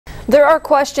There are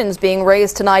questions being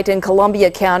raised tonight in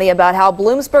Columbia County about how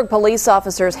Bloomsburg police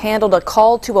officers handled a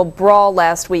call to a brawl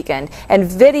last weekend, and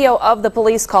video of the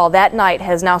police call that night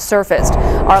has now surfaced.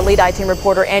 Our lead I-Team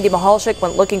reporter Andy Mahalchik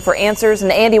went looking for answers.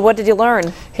 And Andy, what did you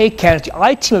learn? Hey, Kenneth, the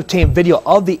I-Team obtained video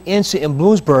of the incident in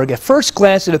Bloomsburg. At first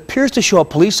glance, it appears to show a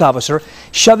police officer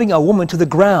shoving a woman to the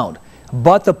ground.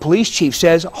 But the police chief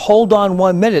says, hold on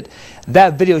 1 minute.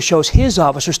 That video shows his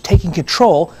officers taking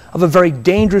control of a very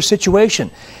dangerous situation.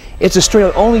 It's a story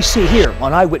you'll only see here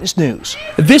on Eyewitness News.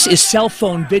 This is cell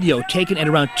phone video taken at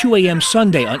around 2 a.m.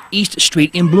 Sunday on East Street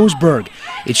in Bloomsburg.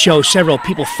 It shows several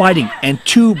people fighting and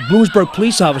 2 Bloomsburg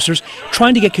police officers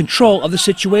trying to get control of the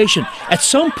situation. At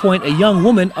some point, a young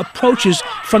woman approaches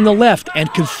from the left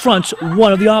and confronts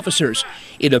one of the officers.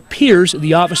 It appears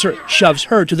the officer shoves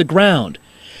her to the ground.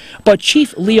 But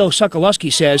Chief Leo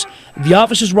Sokoloski says the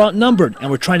officers were outnumbered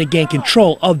and were trying to gain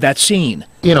control of that scene.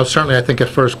 You know, certainly I think at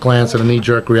first glance a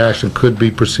knee-jerk reaction could be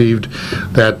perceived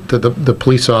that the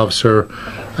police officer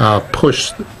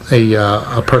pushed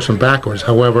a person backwards.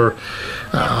 However,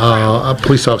 a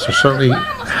police officer certainly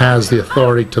has the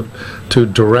authority to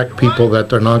direct people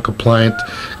that are non-compliant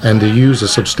and to use a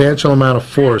substantial amount of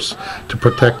force to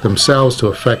protect themselves, to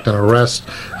effect an arrest,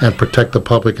 and protect the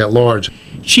public at large.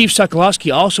 Chief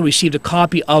Sokoloski also received a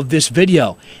copy of this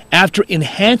video. After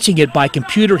enhancing it by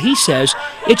computer, he says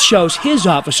it shows his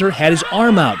officer had his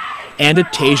arm out and a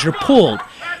taser pulled.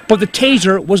 But the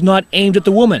taser was not aimed at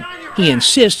the woman. He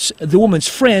insists the woman's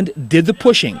friend did the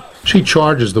pushing. She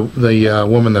charges the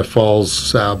woman that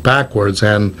falls backwards,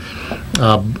 and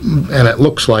it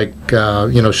looks like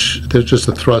you know, there's just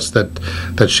a thrust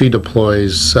that she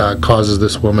deploys causes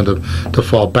this woman to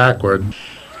fall backward.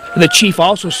 The chief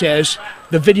also says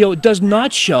the video does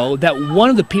not show that one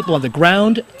of the people on the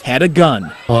ground had a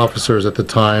gun. Officers at the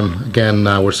time, again,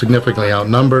 were significantly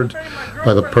outnumbered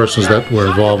by the persons that were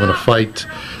involved in a fight.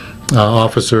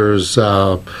 Officers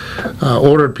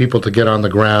ordered people to get on the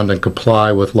ground and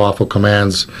comply with lawful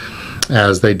commands,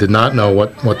 as they did not know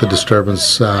what the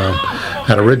disturbance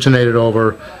had originated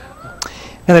over.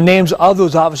 And the names of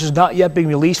those officers not yet being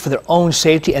released for their own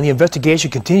safety, and the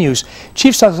investigation continues.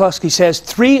 Chief Sokoloski says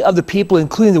 3 of the people,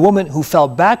 including the woman who fell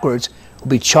backwards, will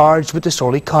be charged with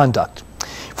disorderly conduct.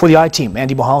 For the I-Team,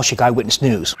 Andy Mahalchik, Eyewitness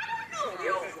News.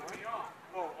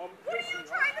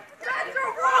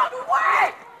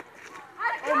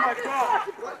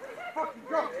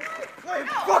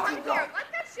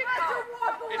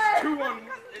 It's 2 on.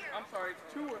 I'm sorry,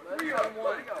 it's 2 or 3 on 1.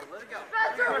 Let it go.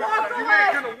 You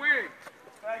ain't gonna win.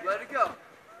 Let it go.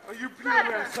 Oh, you beat me,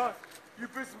 son. You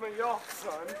pissed me off,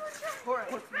 son.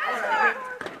 Jorge.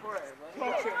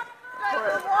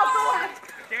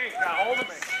 Game, now hold him.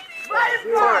 Let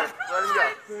him go. Let him go.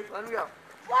 Let him go. Let him go.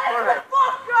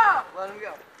 Let him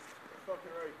go.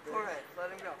 Fucking right, bitch. Jorge, let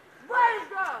him go. Let him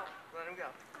go. Let him go.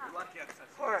 You're lucky I said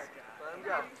Jorge, let him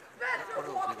go. Spencer,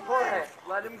 Jorge,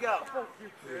 let him go. fuck you,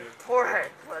 kid. Jorge,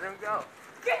 let him go.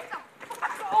 Get the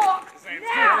fuck off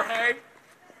now. Jorge.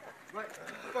 Let him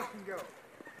fucking go.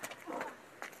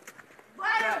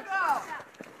 Let him go.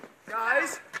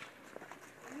 Guys.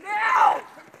 Now.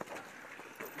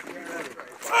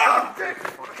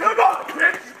 Come on,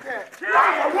 bitch. Get out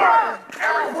of my way.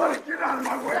 Everybody get out of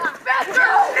my way. Spencer,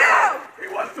 no. He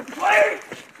wants to play.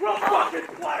 We'll fucking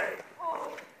play.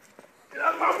 Get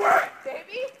out of my way.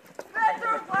 Baby.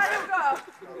 Spencer, let him go.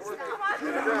 Come on.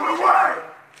 Get out of my way.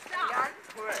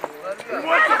 He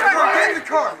wants to play. Get in the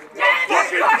car.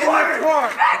 Fucking play.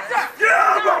 Spencer. Get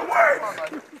out of my way.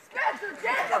 Spencer,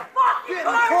 get in the fucking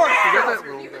car.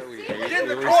 Get in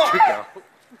the car.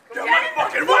 Get my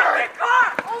fucking way. Car.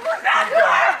 Oh, look out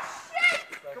there. Shit.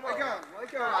 Come on. Let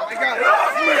go. Get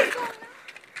off me.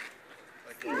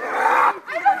 I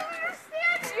don't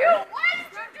understand you. Why did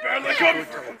you do Man, this? let go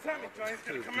before Johnny's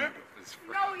gonna come in.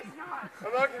 No, he's not.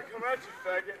 I'm not gonna come at you,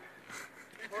 faggot.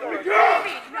 Let me Baby, go.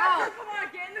 no. Come on,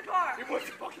 get in the car. He wants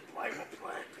to fucking play. We'll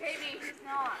play. Baby, he's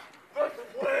not. Let's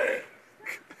play.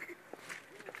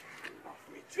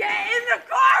 Get in the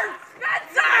car,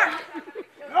 Spencer!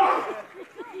 No.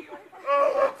 Oh,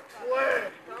 let's play.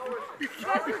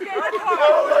 Spencer, get in the car. Oh,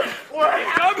 let's play.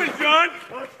 Coming, John.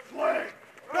 Let's play.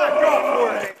 Let's go.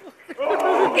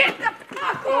 Get the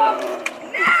fuck off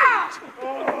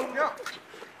now!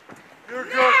 You're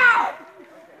good. Now!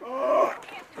 Oh,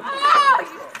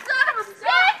 you son of a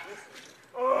bitch!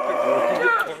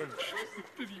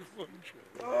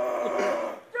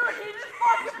 Dude, he just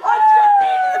fucking punched me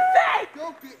in the face! Go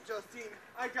get Justine.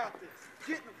 I got this.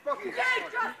 Get in the fucking Get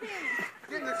car. Justine!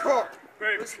 Get in the car.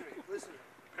 Baby. Listen to me. Listen to me.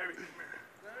 Baby, come here.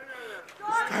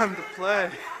 It's time to play.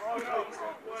 Oh, no, let's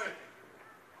play.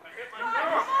 I hit my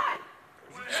Come on!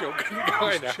 Choke.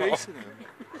 I know. Chasing him.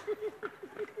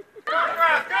 Get on the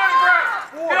ground!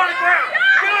 Get on the ground!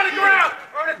 Get on the ground! Get on the ground!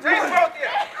 I'm gonna take both of you!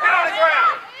 Get on the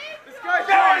ground! This guy's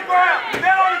get on the ground!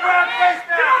 Get on the ground face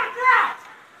down! Get on the ground!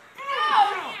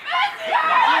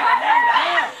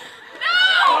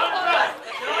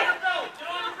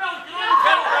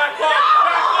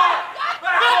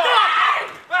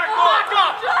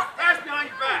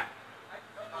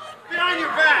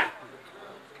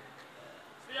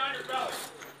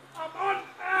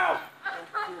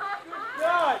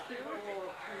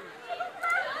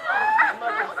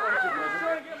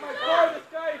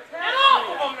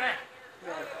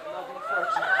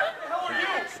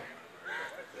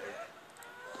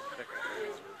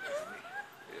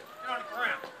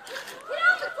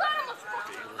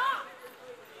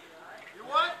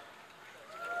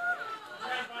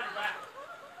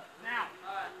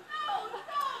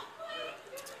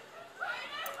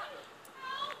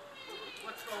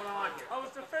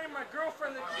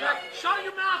 Shut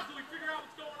your mouth till we figure out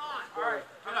what's going on. All right.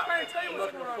 I'm trying to tell you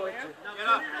what's going on, man. Get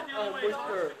up.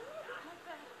 Bloomsburg.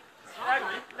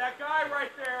 That guy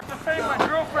right there. I'm defending my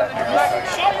girlfriend.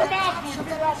 Shut your mouth till we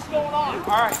figure out what's going on.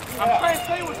 All right. I'm trying to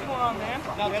tell you what's going on, man.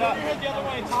 Now turn your head the other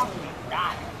way and talk to me.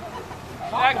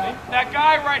 That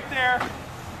guy right there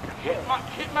hit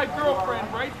my girlfriend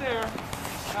right there.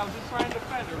 I was just trying to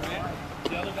defend her, man.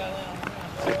 The other guy laying on the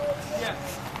ground? Yes.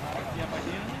 You have ID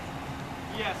on me?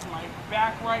 Yes, my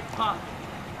back right pocket.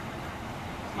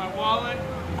 My wallet.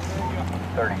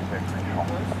 36 regional.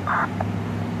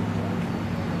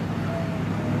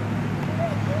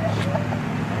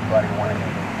 Anybody want to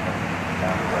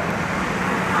down the road?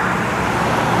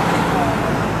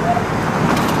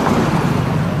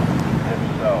 If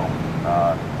so,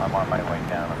 I'm on my way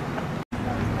down.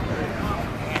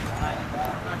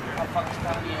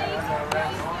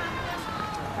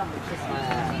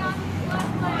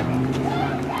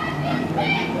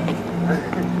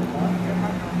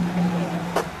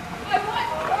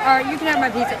 Alright, you can have my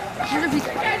pizza. Here's your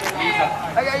pizza.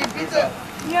 I got your pizza.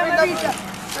 You have my pizza.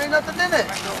 There ain't nothing in it.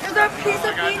 Here's a piece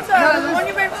of pizza. The one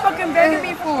you've been fucking begging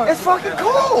me for. It's fucking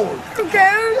cold. Who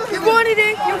cares? You wanted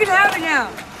it. You can have it now.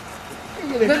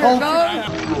 Let it go.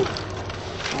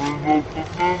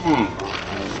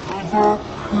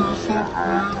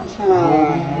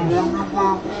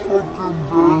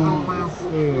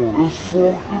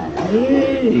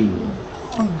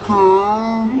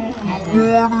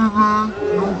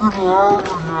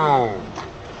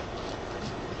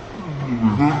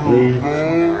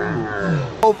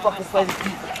 Whole fucking slice of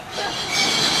pizza.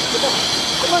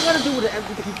 What am I gonna do with it?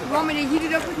 You want me to heat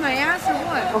it up with my ass or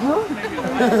what?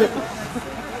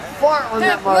 Fart on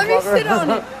that motherfucker. Let me sit on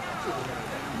it.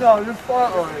 No, just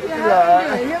fart on it.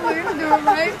 Yeah, you'll do it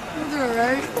right. You'll do it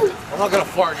right. I'm not gonna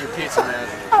fart in your pizza, man.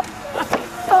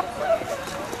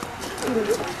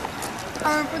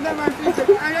 I'm gonna put that on my pizza.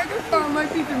 I'm not gonna fart on my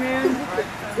pizza, man.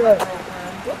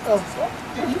 What the fuck?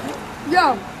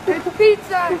 Yo, it's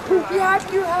pizza. You have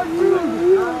to have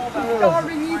room.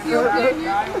 Starving Ethiopian.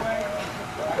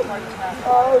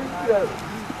 Oh shit.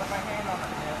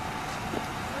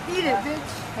 Eat it, bitch.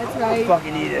 That's right.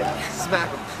 Fucking eat it. Smack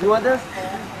him. You want this?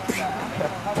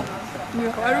 No,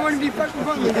 I don't want to be fucking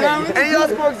putting the ground. Any of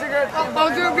y'all smoke cigarettes?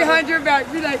 I'll do it behind your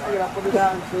back. Be like, Put it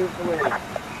down and shoot it away.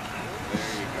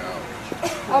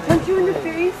 I'll punch you in the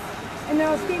face, and then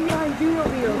I'll stand behind you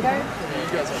over here, okay?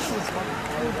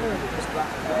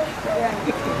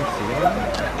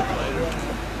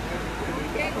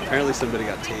 Apparently somebody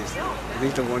got tased. I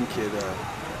think the one kid,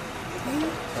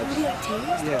 Somebody got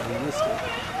tased? yeah, he missed it.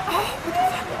 Oh, what the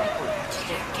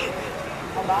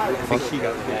fuck? I think he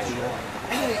got tased.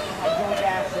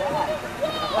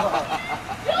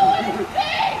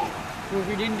 Well, if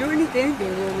he didn't do anything, they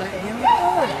will let him go.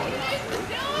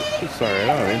 Sorry, I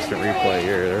don't have instant replay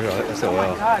here. They're so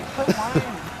well.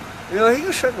 You know, he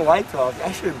can shut the lights off.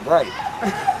 That shit's bright.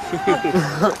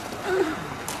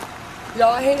 Yo,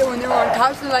 I hate it when they're on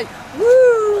cops. They're like,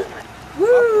 woo,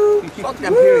 woo. Fuck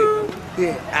that period.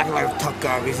 Yeah, acting like a tough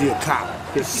guy because he's a cop.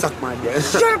 Just suck my dick.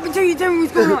 Shut up until you tell me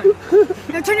what's going on.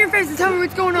 Now turn your face and tell me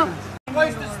what's going on.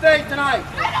 Place to stay tonight.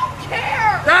 I don't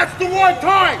care. That's the one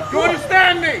time. You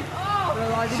understand me?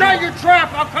 Shut your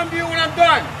trap. I'll come to you when I'm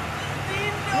done.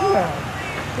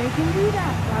 They can do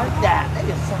that. Like that. They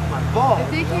just suck my balls. If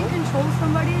they can't control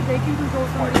somebody, they can control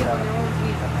somebody on their own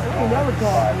team. They never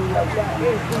talk to me like that.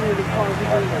 They just give me the call.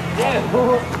 Yeah.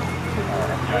 What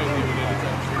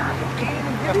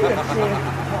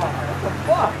the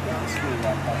fuck?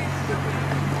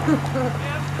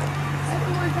 That's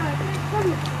the one time. Come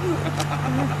here.